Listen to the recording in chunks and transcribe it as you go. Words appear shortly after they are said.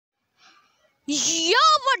यो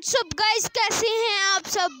WhatsApp guys, कैसे हैं आप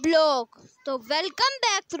सब लोग। तो welcome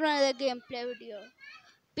back to another game play video.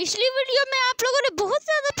 पिछली वीडियो में आप लोगों ने बहुत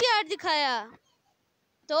ज़्यादा प्यार दिखाया,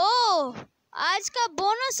 तो आज का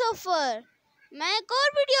बोनस ऑफर मैं एक और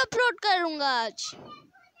वीडियो अपलोड करूँगा आज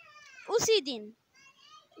उसी दिन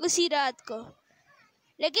उसी रात को।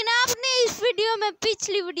 लेकिन आपने इस वीडियो में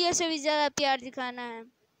पिछली वीडियो से भी ज़्यादा प्यार दिखाना है।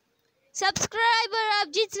 सब्सक्राइबर आप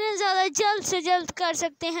जितने ज़्यादा जल्द से जल्द कर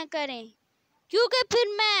सकते हैं करें, क्योंकि फिर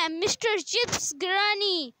मैं मिस्टर चिप्स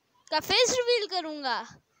ग्रानी का फेस रिवील करूँगा,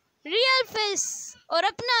 रियल फेस और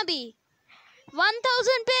अपना भी।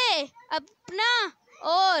 1000 पे अपना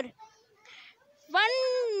और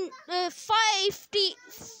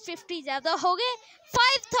 150 ज़्यादा हो गए,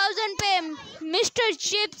 5000 पे मिस्टर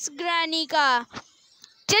चिप्स ग्रानी का।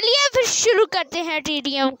 चलिए फिर शुरू करते हैं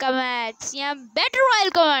टीडीएम का मैच या बैटल रॉयल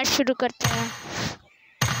का मैच शुरू करते हैं।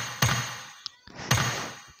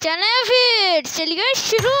 चलें फिर, चलिए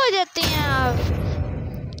शुरू हो जाते हैं। आप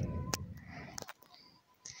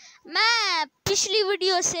मैं पिछली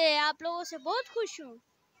वीडियो से आप लोगों से बहुत खुश हूँ।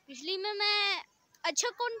 पिछली में मैं अच्छा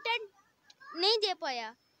कंटेंट नहीं दे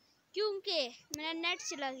पाया क्योंकि मेरा नेट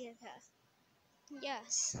चला गया था।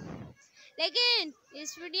 यस, लेकिन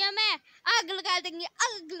इस वीडियो में आग लगा देंगे,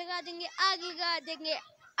 आग लगा देंगे, आग लगा देंगे।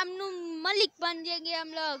 अमनु मलिक बन जाएंगे हम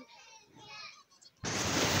लोग।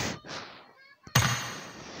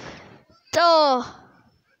 तो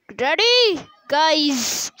रेडी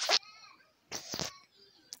गाइस,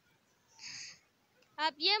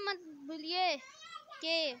 आप ये मत भूलिए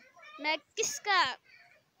कि मैं किसका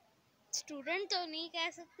स्टूडेंट तो नहीं कह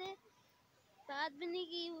सकते, बात भी नहीं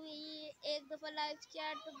की हुई। एक दफ़ा लाइव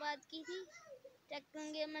चैट पे बात की थी।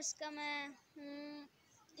 टेक्नो गेमर्स का मैं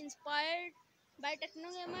inspired by techno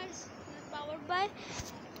gamers, powered by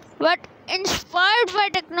but inspired by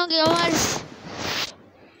techno gamers.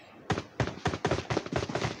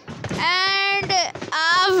 And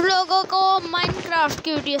आप लोगों को माइनक्राफ्ट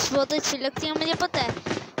की वीडियोस बहुत अच्छी लगती हैं, मुझे पता है,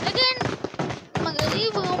 लेकिन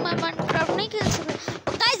गरीब हूँ मैं, माइनक्राफ्ट नहीं खेल सकता।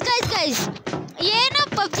 गाइस ये ना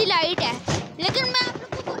पबजी लाइट है, लेकिन मैं आप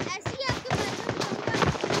लोगों को ऐसी आपके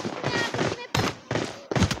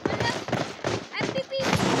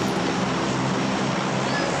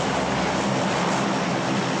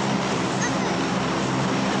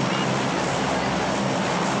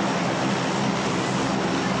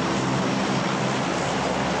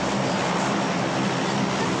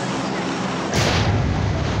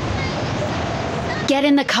Get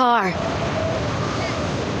in the car.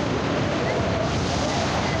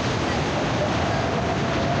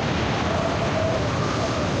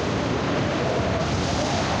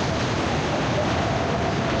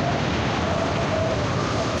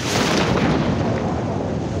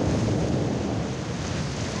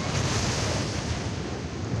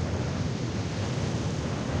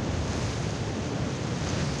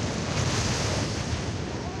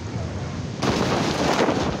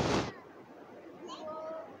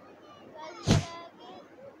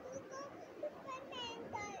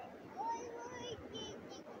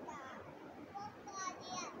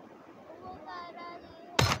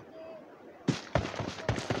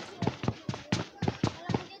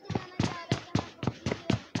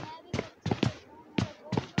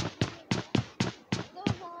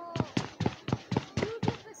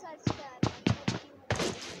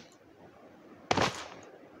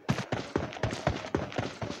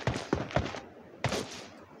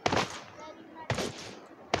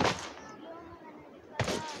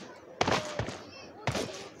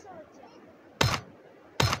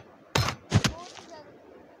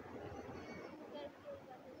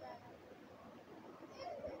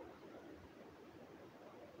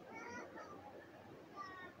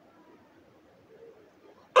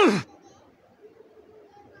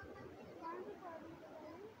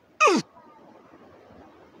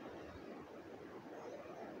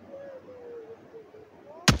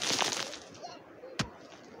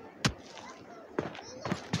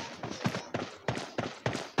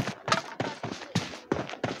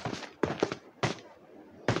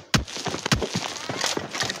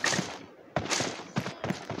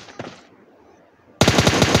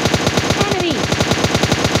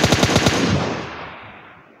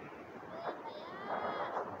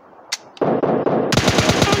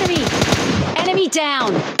 Enemy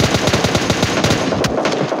down.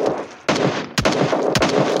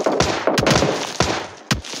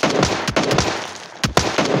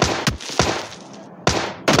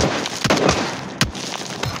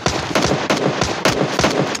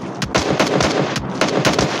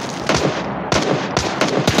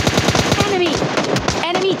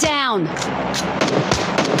 Enemy down.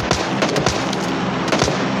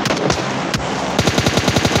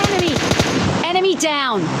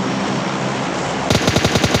 down!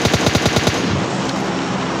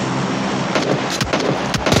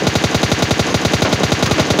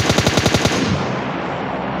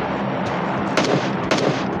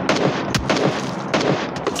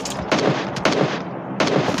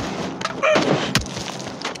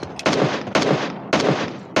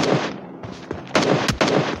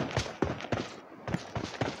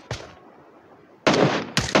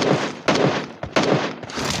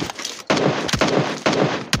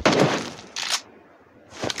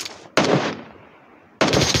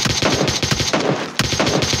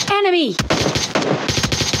 Enemy!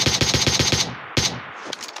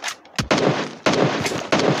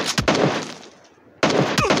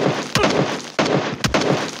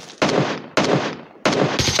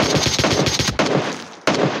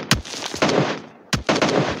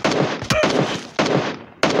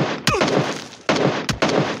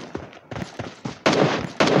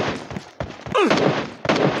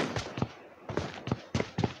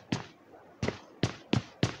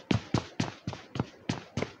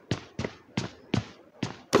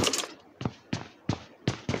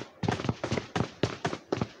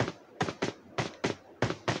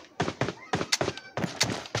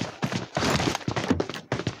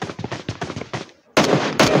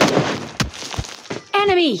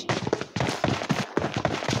 Enemy!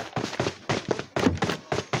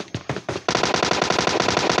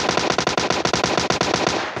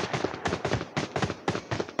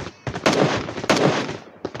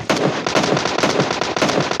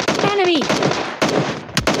 Enemy!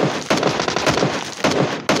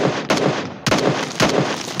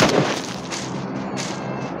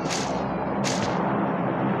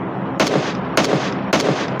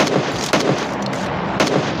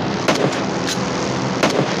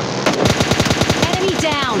 Enemy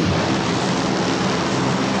down!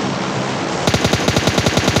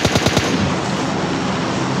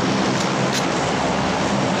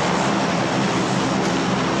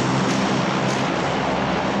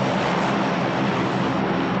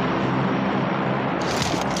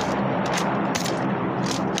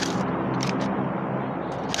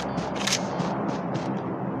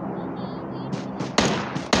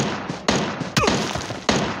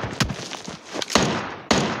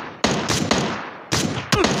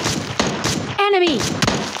 Enemy!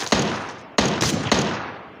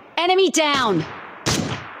 Enemy down!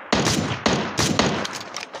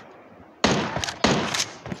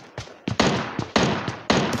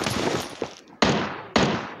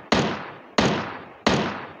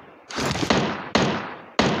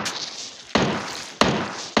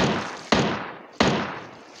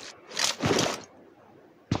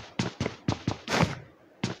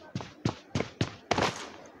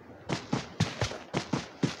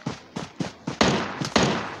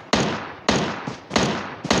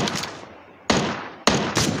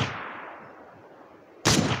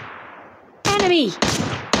 Enemy!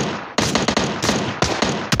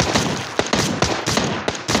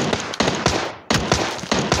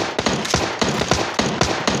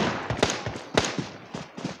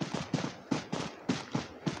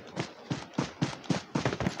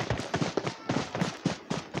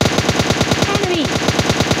 Enemy!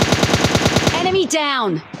 Enemy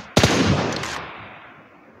down!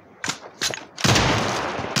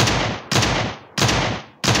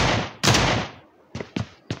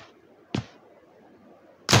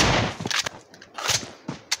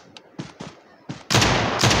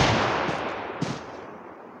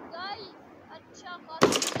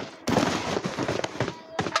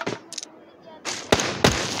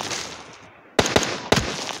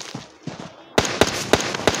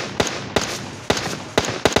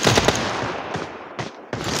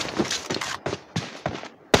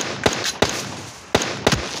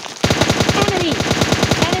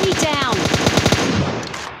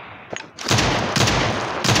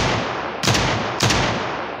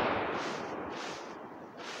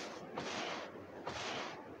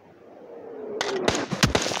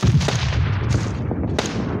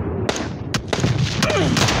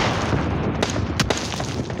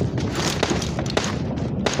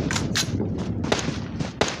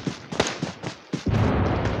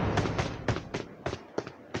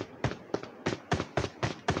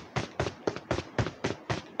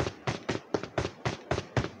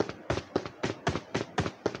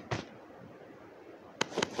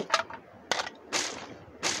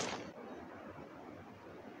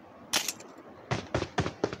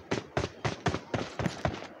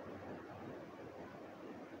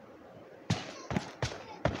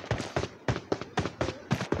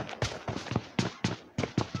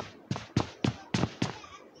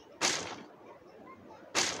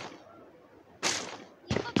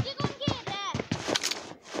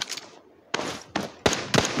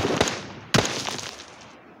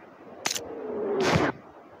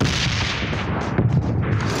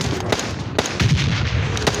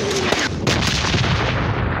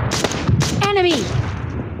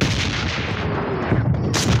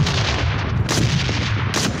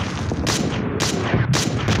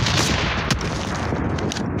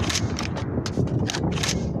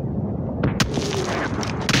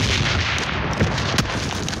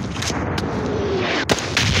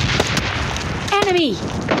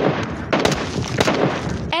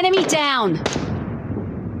 down!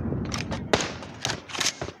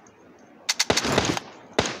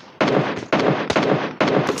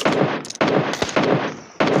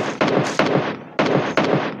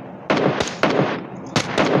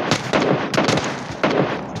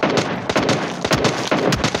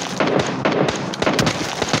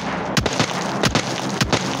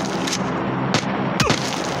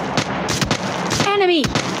 Enemy!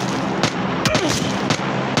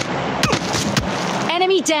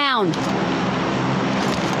 Enemy down!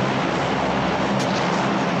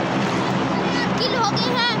 किल हो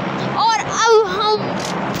गए हैं और अब हम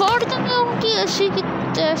फोड़ देंगे उनकी ऐसी की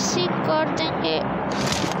तैसी कर देंगे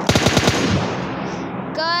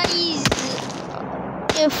गाइस।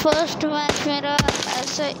 ये फर्स्ट मैच मेरा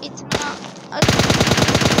ऐसा इतना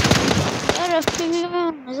यार एफपीवी में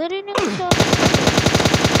नजर ही नहीं आता।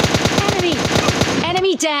 Enemy!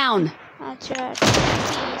 Enemy down! अच्छा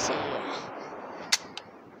ठीक है।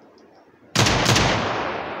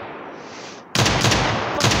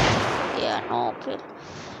 Yeah, no kill.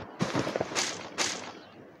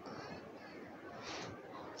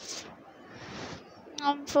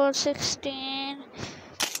 I'm 416.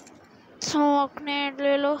 Smoke need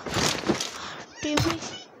ले लो TV.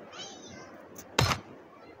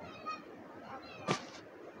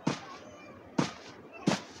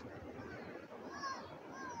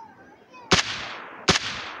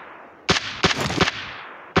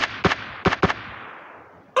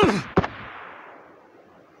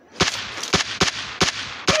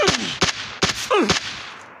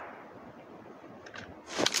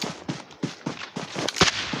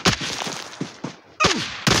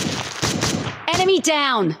 Enemy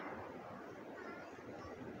down!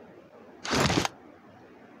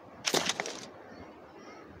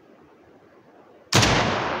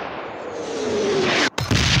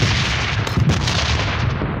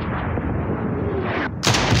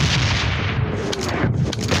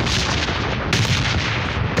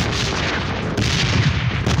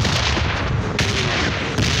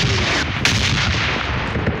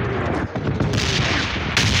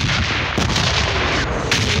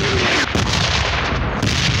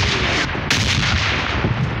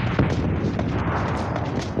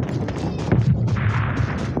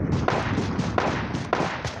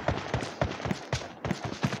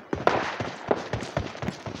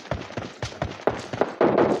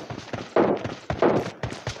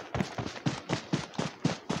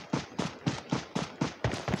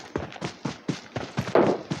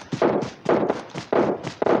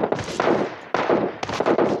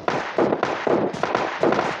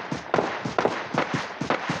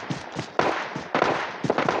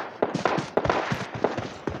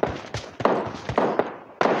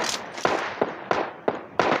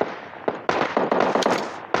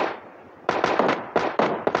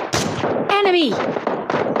 Enemy!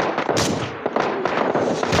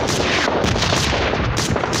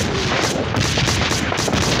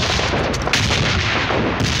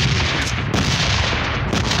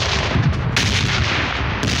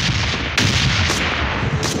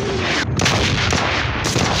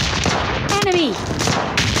 Enemy!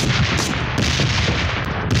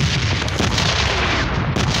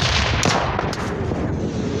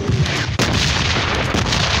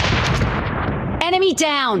 Enemy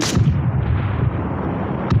down!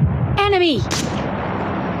 Enemy!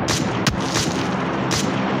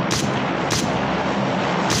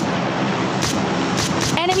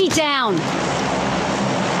 Enemy down!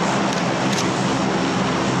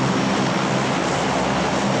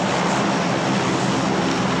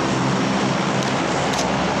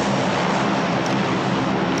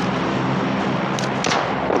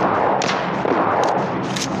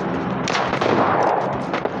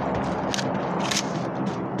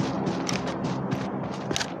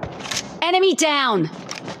 Enemy down!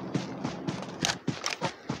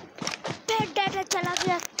 Data चला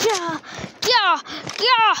गया क्या क्या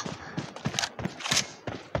क्या?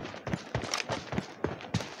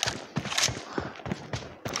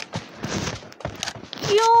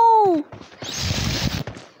 क्यों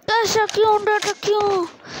ऐसा क्यों डाटा क्यों?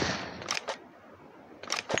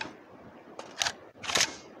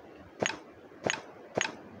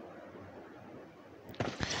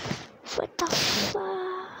 What the fuck?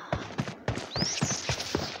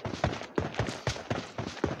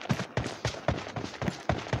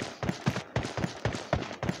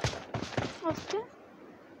 Okay.